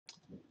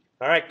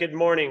All right, good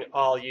morning,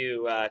 all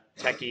you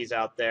techies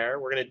out there.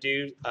 We're going to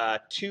do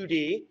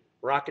 2D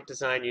rocket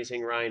design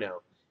using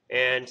Rhino.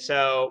 And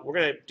so we're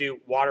going to do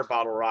water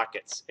bottle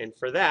rockets. And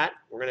for that,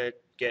 we're going to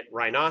get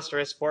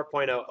Rhinoceros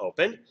 4.0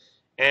 open.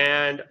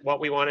 And what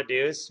we want to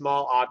do is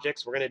small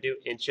objects. We're going to do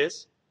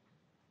inches.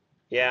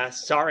 Yeah,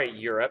 sorry,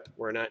 Europe.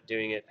 We're not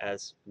doing it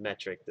as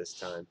metric this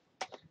time.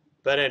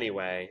 But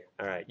anyway,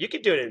 all right. You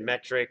could do it in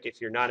metric if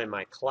you're not in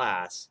my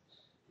class.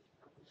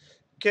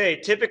 Okay,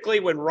 typically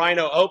when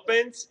Rhino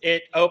opens,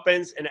 it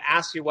opens and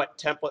asks you what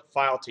template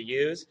file to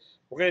use.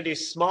 We're going to do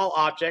small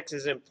objects.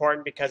 This is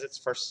important because it's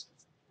for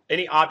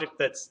any object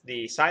that's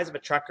the size of a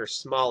truck or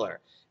smaller.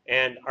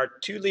 And our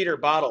 2-liter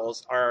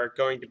bottles are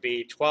going to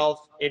be 12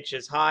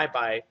 inches high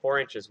by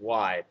 4 inches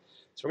wide.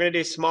 So we're going to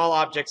do small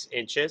objects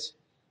inches.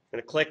 I'm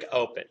going to click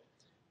open.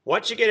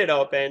 Once you get it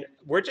open,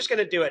 we're just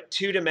going to do a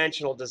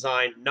 2-dimensional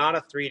design, not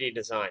a 3D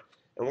design.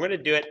 And we're going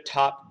to do it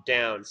top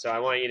down. So I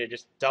want you to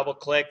just double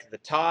click the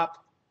top.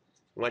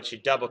 Once you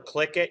double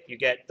click it, you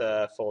get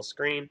the full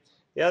screen.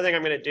 The other thing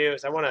I'm going to do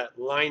is I want to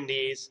line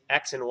these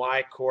X and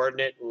Y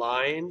coordinate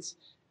lines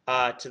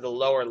to the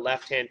lower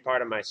left-hand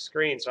part of my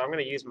screen. So I'm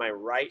going to use my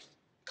right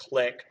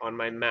click on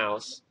my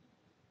mouse.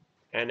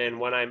 And then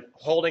when I'm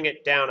holding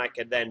it down, I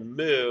can then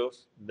move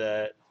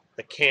the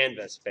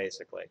canvas,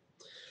 basically.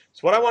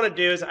 So what I want to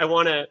do is I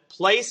want to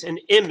place an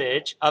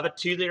image of a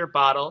 2-liter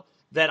bottle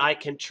that I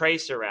can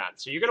trace around.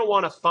 So you're going to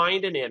want to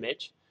find an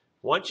image.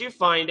 Once you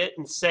find it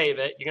and save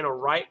it, you're going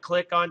to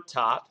right-click on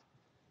top,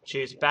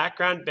 choose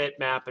Background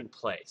Bitmap, and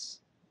Place.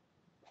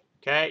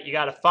 Okay, you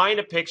got to find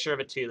a picture of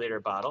a 2-liter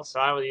bottle.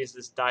 So I will use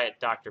this Diet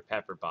Dr.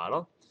 Pepper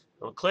bottle.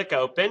 I'll click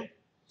Open.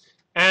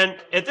 And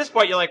at this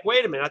point, you're like,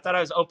 wait a minute, I thought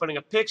I was opening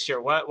a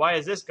picture. Why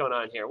is this going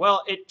on here?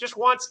 Well, it just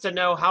wants to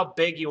know how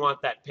big you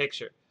want that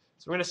picture.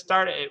 So we're going to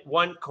start at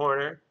one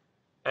corner,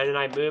 and then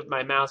I move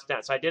my mouse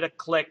down. So I did a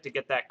click to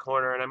get that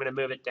corner, and I'm going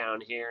to move it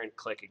down here and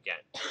click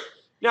again.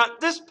 Now,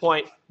 at this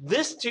point,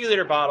 this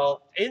 2-liter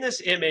bottle, in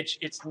this image,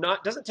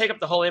 doesn't take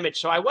up the whole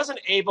image, so I wasn't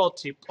able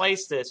to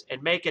place this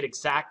and make it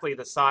exactly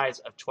the size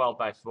of 12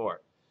 by 4.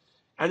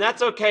 And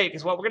that's okay,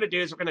 because what we're going to do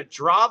is we're going to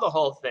draw the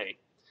whole thing.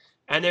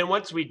 And then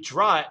once we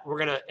draw it, we're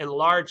going to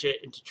enlarge it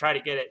and to try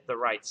to get it the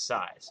right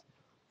size.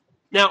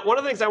 Now, one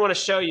of the things I want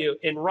to show you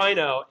in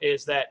Rhino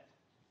is that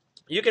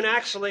you can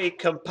actually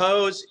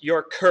compose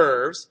your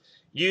curves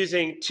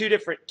using 2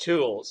 different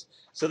tools.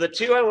 So the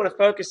 2 I want to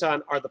focus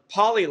on are the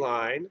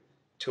polyline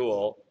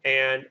tool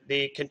and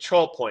the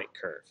control point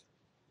curve.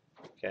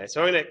 Okay,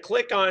 so I'm going to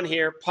click on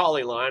here,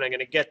 polyline. I'm going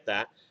to get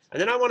that.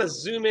 And then I want to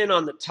zoom in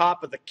on the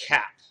top of the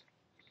cap.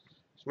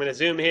 So I'm going to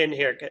zoom in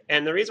here.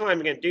 And the reason why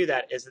I'm going to do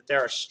that is that there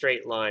are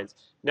straight lines.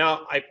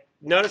 Now, I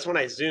notice when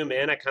I zoom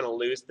in, I kind of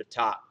lose the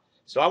top.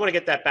 So I want to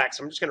get that back.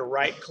 So I'm just going to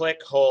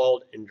right-click,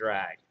 hold, and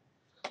drag.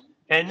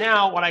 And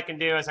now what I can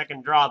do is I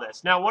can draw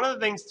this. Now, one of the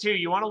things, too,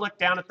 you want to look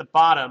down at the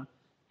bottom.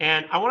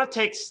 And I want to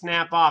take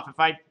snap off.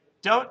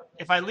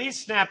 If I leave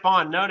snap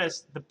on,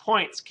 notice the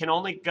points can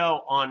only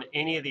go on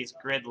any of these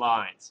grid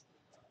lines.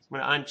 So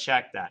I'm going to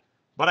uncheck that.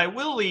 But I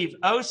will leave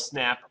O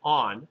snap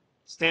on,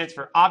 stands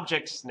for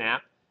object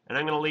snap, and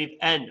I'm going to leave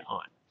end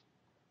on.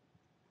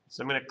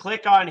 So I'm going to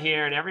click on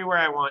here, and everywhere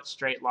I want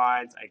straight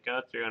lines, I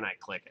go through and I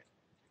click it.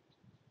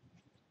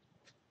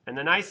 And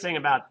the nice thing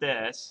about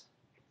this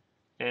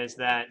is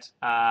that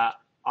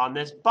on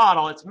this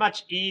bottle, it's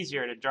much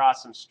easier to draw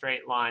some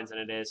straight lines than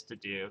it is to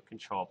do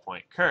control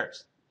point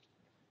curves.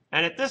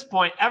 And at this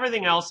point,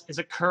 everything else is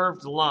a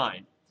curved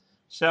line.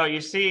 So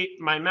you see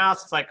my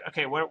mouse, it's like,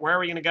 okay, where are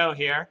we going to go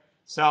here?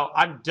 So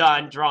I'm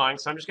done drawing,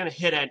 so I'm just going to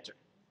hit enter.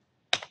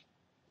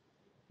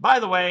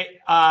 By the way,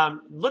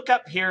 look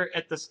up here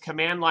at this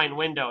command line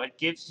window. It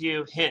gives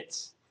you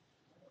hints.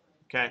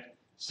 Okay,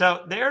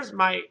 so there's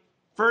my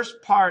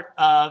first part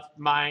of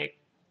my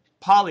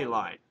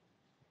polyline.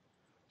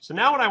 So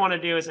now what I want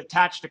to do is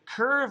attach the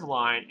curve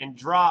line and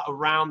draw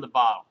around the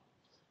bottle.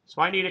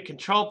 So I need a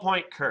control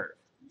point curve.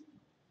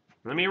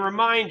 Let me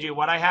remind you,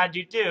 what I had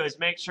you do is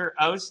make sure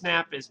O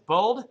snap is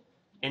bold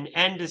and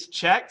end is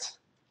checked.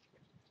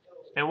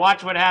 And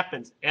watch what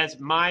happens. As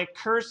my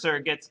cursor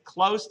gets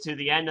close to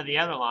the end of the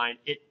other line,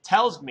 it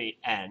tells me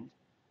end.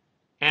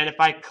 And if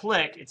I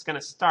click, it's going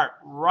to start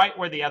right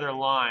where the other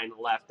line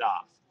left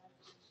off.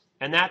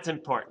 And that's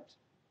important.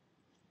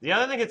 The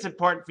other thing that's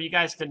important for you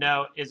guys to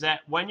know is that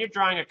when you're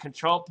drawing a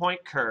control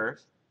point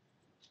curve,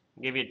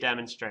 I'll give you a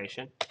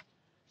demonstration.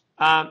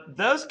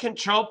 Those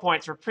control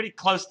points are pretty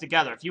close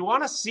together. If you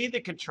want to see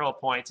the control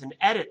points and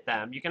edit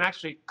them, you can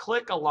actually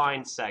click a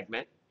line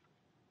segment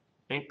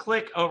and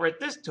click over at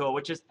this tool,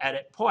 which is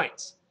Edit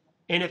Points.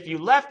 And if you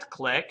left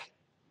click,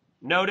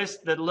 notice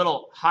the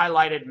little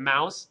highlighted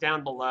mouse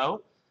down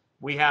below.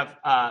 We have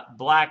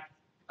black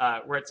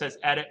where it says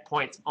Edit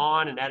Points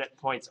On and Edit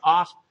Points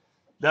Off.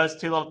 Those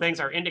 2 little things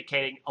are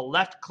indicating a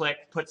left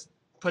click puts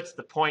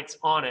the points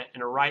on it,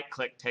 and a right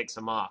click takes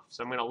them off.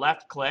 So I'm going to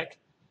left click.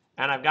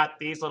 And I've got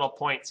these little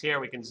points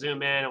here. We can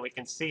zoom in and we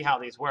can see how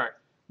these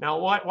work. Now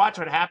watch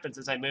what happens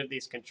as I move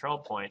these control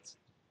points.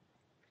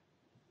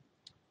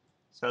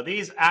 So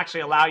these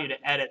actually allow you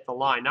to edit the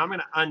line. Now I'm going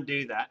to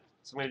undo that.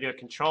 So I'm going to do a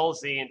Control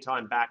Z until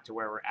I'm back to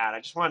where we're at. I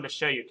just wanted to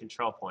show you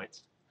control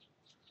points.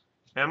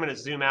 And I'm going to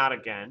zoom out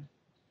again,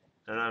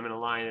 and I'm going to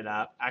line it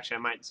up. Actually, I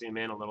might zoom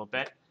in a little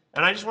bit.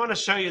 And I just want to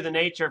show you the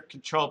nature of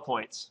control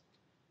points.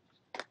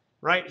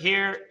 Right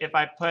here, if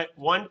I put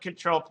one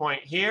control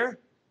point here,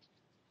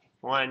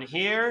 one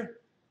here,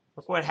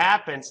 look what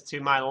happens to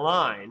my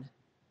line.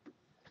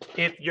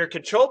 If your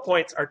control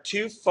points are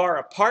too far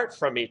apart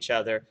from each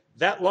other,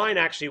 that line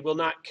actually will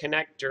not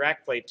connect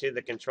directly to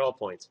the control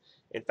points.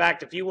 In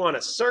fact, if you want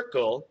a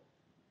circle,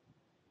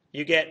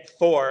 you get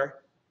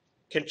 4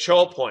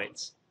 control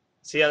points.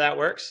 See how that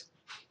works?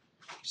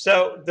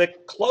 So the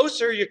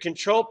closer your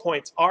control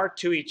points are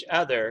to each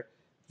other,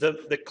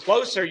 the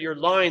closer your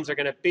lines are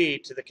going to be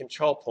to the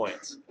control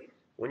points.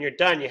 When you're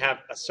done, you have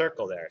a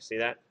circle there. See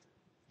that?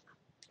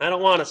 I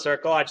don't want a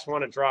circle. I just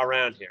want to draw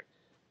around here.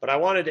 But I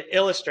wanted to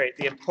illustrate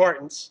the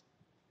importance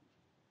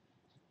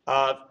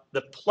of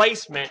the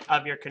placement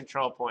of your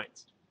control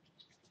points.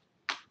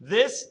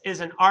 This is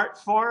an art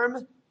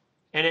form,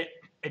 and it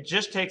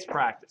just takes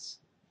practice.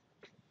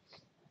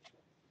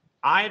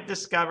 I have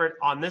discovered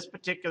on this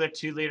particular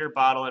 2-liter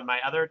bottle and my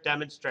other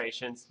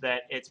demonstrations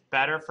that it's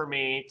better for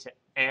me to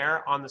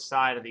err on the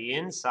side of the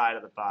inside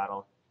of the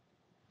bottle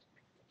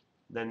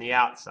than the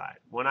outside.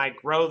 When I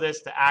grow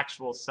this to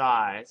actual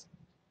size,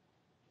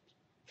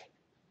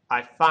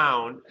 I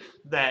found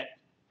that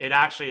it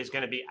actually is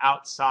going to be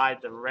outside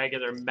the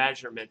regular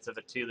measurements of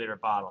a 2-liter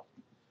bottle.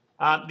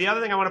 The other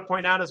thing I want to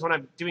point out is when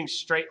I'm doing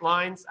straight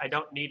lines, I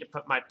don't need to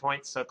put my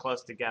points so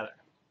close together,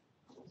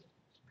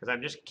 because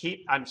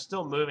I'm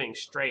still moving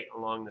straight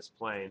along this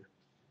plane.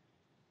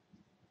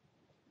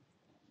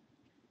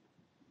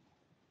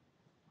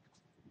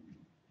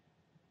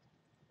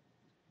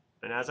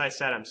 And as I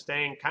said, I'm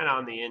staying kind of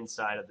on the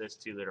inside of this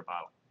 2-liter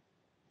bottle.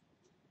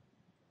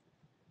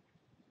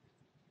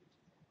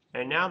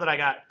 And now that I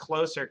got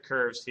closer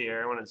curves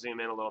here, I want to zoom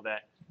in a little bit.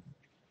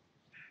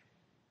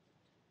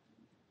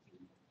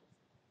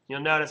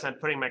 You'll notice I'm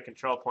putting my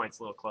control points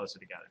a little closer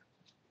together.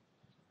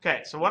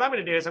 Okay, so what I'm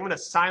going to do is I'm going to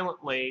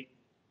silently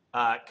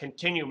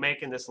continue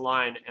making this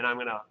line, and I'm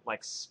going to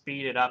like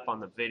speed it up on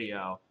the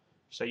video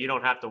so you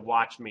don't have to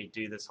watch me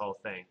do this whole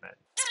thing. But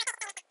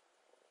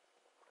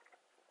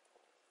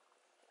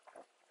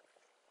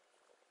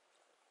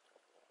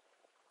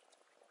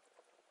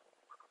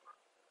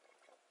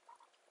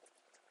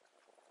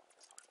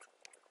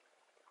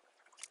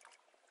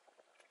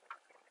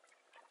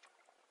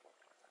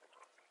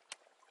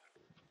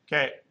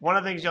okay, one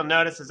of the things you'll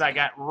notice is I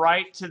got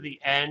right to the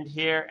end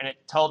here, and it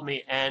told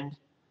me end,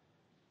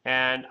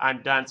 and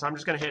I'm done. So I'm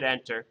just going to hit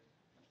enter.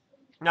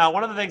 Now,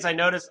 one of the things I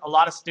notice a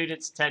lot of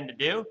students tend to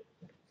do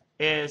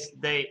is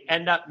they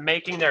end up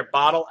making their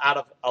bottle out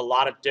of a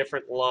lot of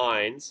different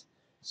lines.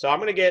 So I'm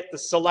going to get the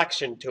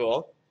selection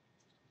tool.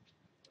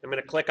 I'm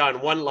going to click on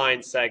one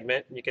line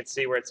segment, and you can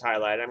see where it's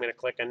highlighted. I'm going to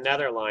click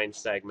another line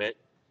segment.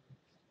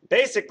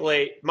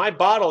 Basically, my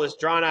bottle is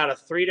drawn out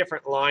of 3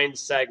 different line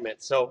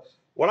segments. So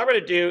what I'm going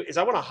to do is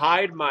I want to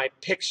hide my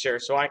picture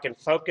so I can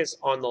focus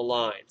on the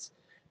lines.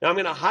 Now I'm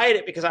going to hide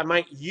it because I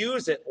might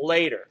use it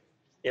later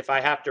if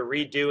I have to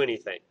redo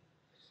anything.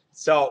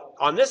 So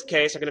on this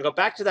case, I'm going to go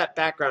back to that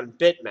background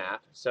bitmap.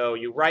 So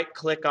you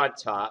right-click on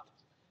top,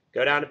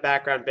 go down to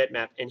background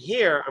bitmap, and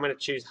here I'm going to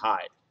choose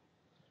hide.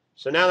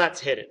 So now that's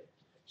hidden.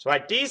 So I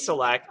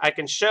deselect, I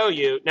can show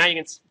you, now you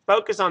can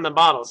focus on the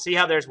bottle. See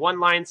how there's one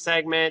line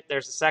segment,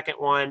 there's a second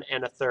one,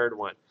 and a third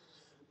one.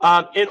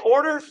 In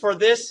order for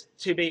this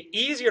to be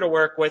easier to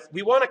work with,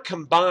 we want to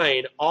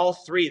combine all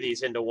 3 of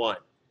these into one.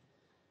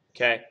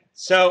 Okay,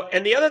 so,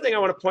 and the other thing I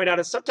want to point out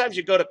is sometimes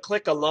you go to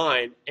click a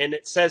line and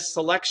it says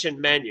selection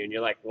menu, and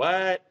you're like,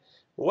 what?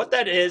 What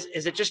that is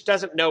it just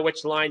doesn't know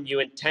which line you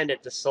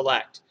intended to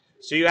select.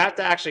 So you have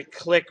to actually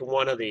click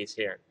one of these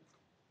here.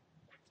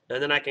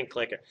 And then I can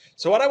click it.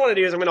 So what I want to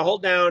do is I'm going to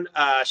hold down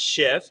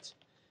Shift,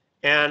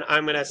 and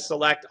I'm going to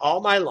select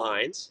all my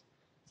lines,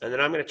 and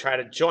then I'm going to try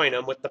to join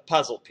them with the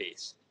puzzle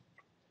piece.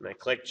 And I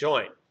click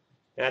join.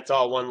 And that's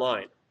all one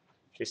line.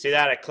 You see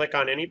that? I click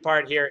on any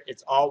part here.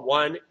 It's all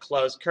one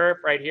closed curve.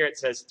 Right here it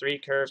says 3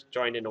 curves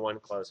joined into one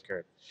closed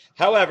curve.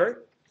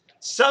 However,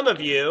 some of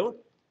you,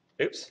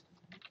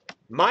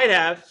 might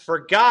have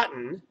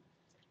forgotten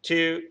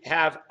to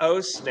have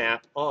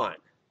OSnap on.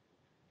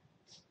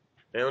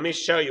 Now let me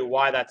show you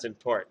why that's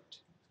important.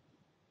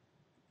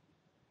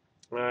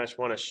 I just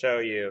want to show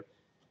you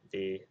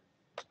the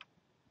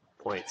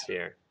points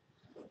here.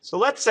 So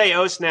let's say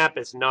OSnap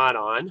is not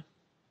on.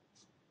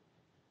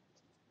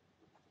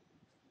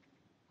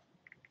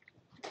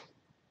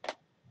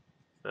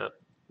 Oh, I'm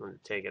going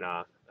to take it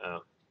off. Oh.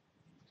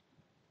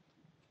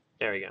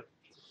 There we go.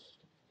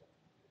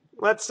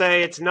 Let's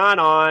say it's not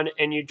on,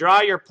 and you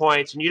draw your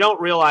points, and you don't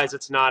realize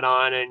it's not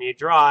on, and you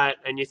draw it,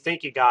 and you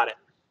think you got it.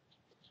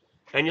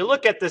 And you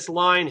look at this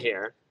line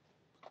here,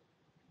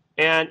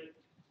 and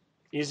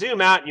you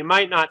zoom out, and you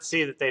might not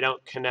see that they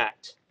don't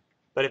connect.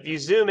 But if you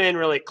zoom in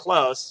really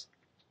close,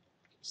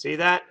 see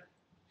that?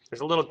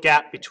 There's a little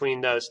gap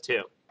between those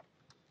two.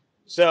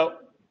 So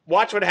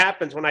watch what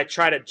happens when I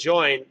try to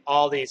join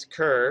all these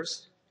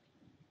curves.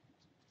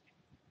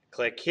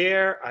 Click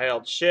here, I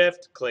hold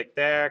shift, click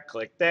there,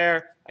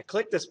 I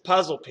click this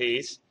puzzle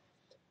piece,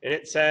 and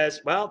it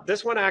says, well,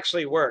 this one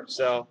actually worked,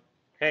 so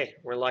hey,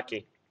 we're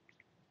lucky.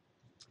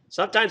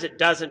 Sometimes it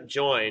doesn't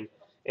join,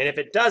 and if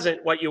it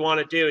doesn't, what you want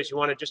to do is you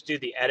want to just do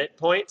the edit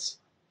points.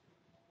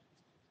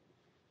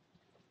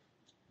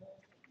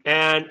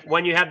 And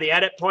when you have the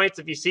edit points,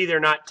 if you see they're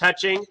not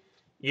touching,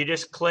 you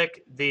just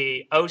click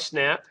the O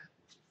snap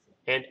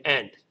and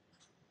end.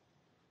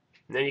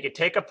 And then you can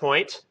take a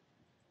point,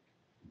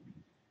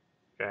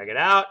 drag it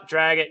out,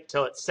 drag it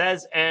till it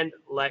says end,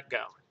 let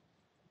go.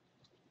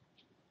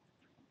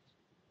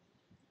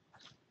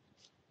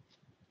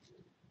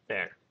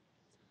 There.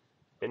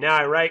 And now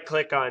I right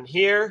click on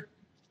here,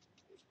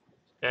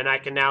 and I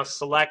can now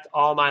select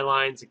all my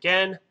lines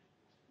again.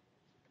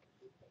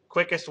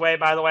 Quickest way,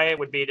 by the way,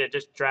 would be to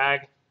just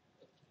drag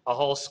a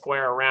whole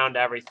square around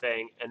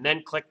everything and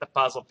then click the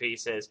puzzle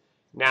pieces.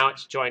 Now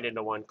it's joined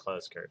into one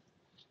closed curve.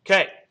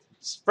 Okay,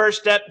 first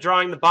step,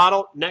 drawing the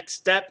bottle. Next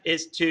step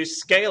is to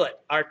scale it.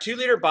 Our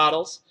 2-liter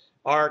bottles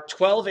are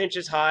 12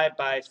 inches high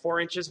by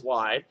 4 inches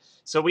wide.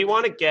 So we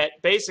want to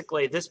get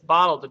basically this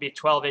bottle to be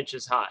 12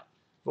 inches high.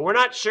 But we're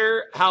not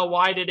sure how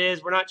wide it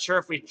is. We're not sure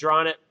if we've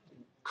drawn it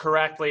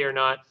correctly or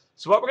not.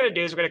 So what we're going to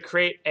do is we're going to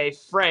create a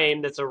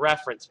frame that's a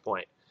reference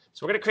point.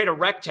 So we're going to create a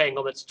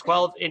rectangle that's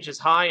 12 inches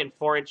high and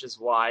 4 inches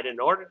wide. In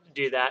order to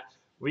do that,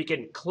 we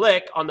can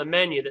click on the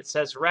menu that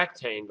says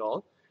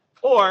rectangle,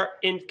 or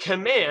in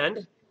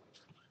command,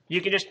 you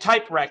can just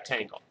type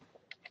rectangle.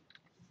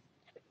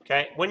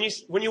 Okay? When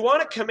you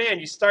want a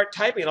command, you start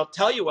typing, it'll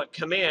tell you what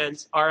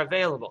commands are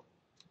available.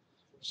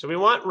 So we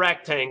want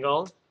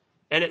rectangle,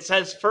 and it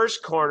says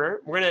first corner.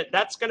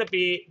 That's going to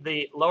be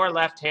the lower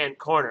left-hand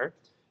corner.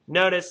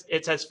 Notice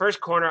it says first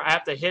corner. I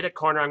have to hit a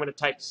corner. I'm going to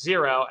type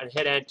 0 and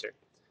hit enter.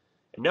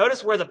 And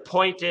notice where the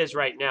point is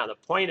right now. The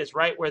point is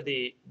right where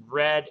the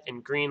red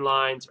and green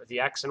lines, or the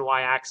X and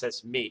Y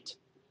axis, meet.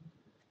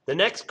 The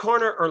next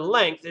corner or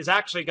length is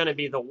actually going to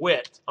be the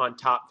width on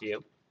top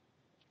view.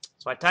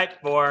 So I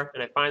typed 4,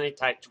 and I finally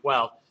typed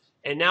 12.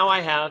 And now I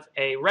have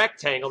a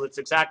rectangle that's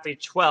exactly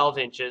 12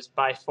 inches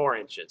by 4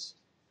 inches.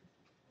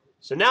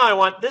 So now I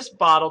want this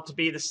bottle to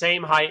be the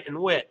same height and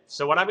width.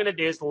 So what I'm going to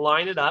do is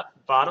line it up,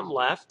 bottom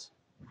left,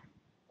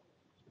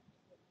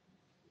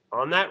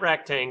 on that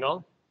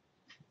rectangle.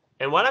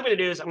 And what I'm going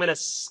to do is I'm going to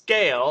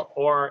scale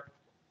or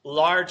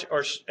enlarge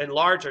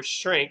or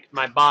shrink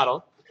my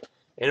bottle.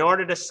 In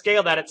order to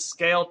scale that, it's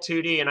scale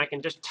 2D, and I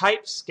can just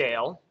type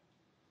scale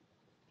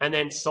and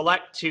then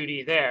select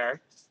 2D there.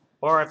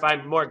 Or if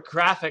I'm more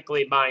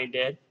graphically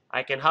minded,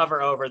 I can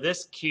hover over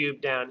this cube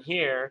down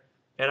here,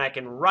 and I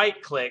can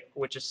right-click,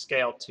 which is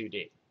scale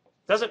 2D.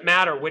 Doesn't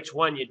matter which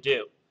one you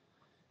do.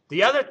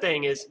 The other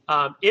thing is,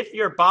 if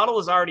your bottle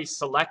is already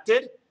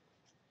selected,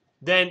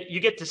 then you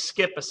get to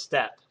skip a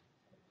step.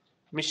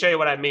 Let me show you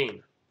what I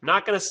mean. I'm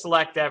not going to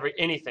select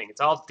anything. It's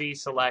all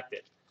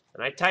deselected.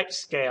 And I type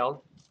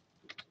scale,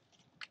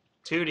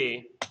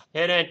 2D,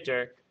 hit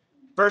enter.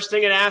 First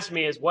thing it asks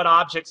me is, what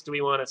objects do we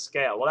want to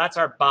scale? Well, that's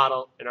our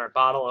bottle and our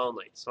bottle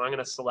only. So I'm going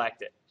to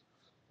select it.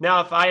 Now,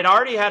 if I had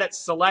already had it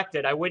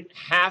selected, I wouldn't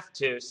have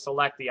to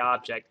select the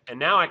object. And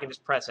now I can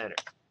just press enter.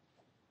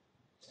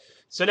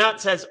 So now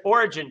it says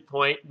origin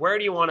point. Where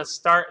do you want to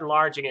start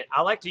enlarging it?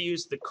 I like to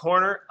use the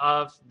corner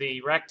of the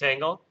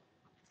rectangle.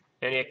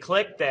 And you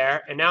click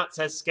there, and now it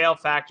says scale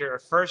factor or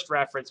first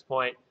reference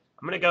point.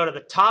 I'm going to go to the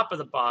top of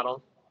the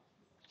bottle.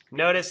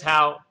 Notice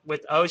how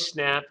with O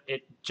snap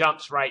it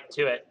jumps right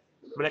to it.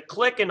 I'm going to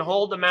click and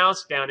hold the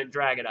mouse down and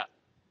drag it up.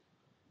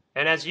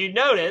 And as you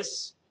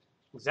notice,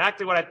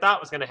 exactly what I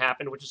thought was going to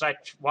happen, which is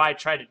why I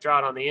tried to draw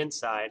it on the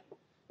inside,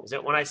 is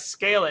that when I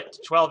scale it to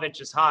 12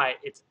 inches high,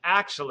 it's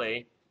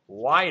actually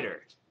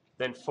wider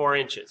than 4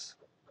 inches.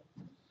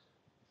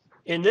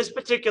 In this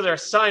particular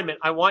assignment,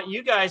 I want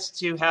you guys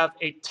to have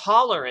a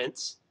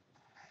tolerance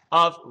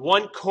of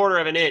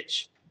 1/4 of an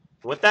inch.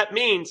 What that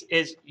means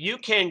is you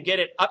can get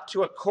it up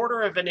to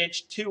 1/4 of an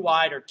inch too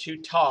wide or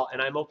too tall,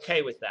 and I'm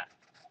okay with that.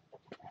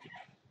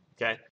 Okay?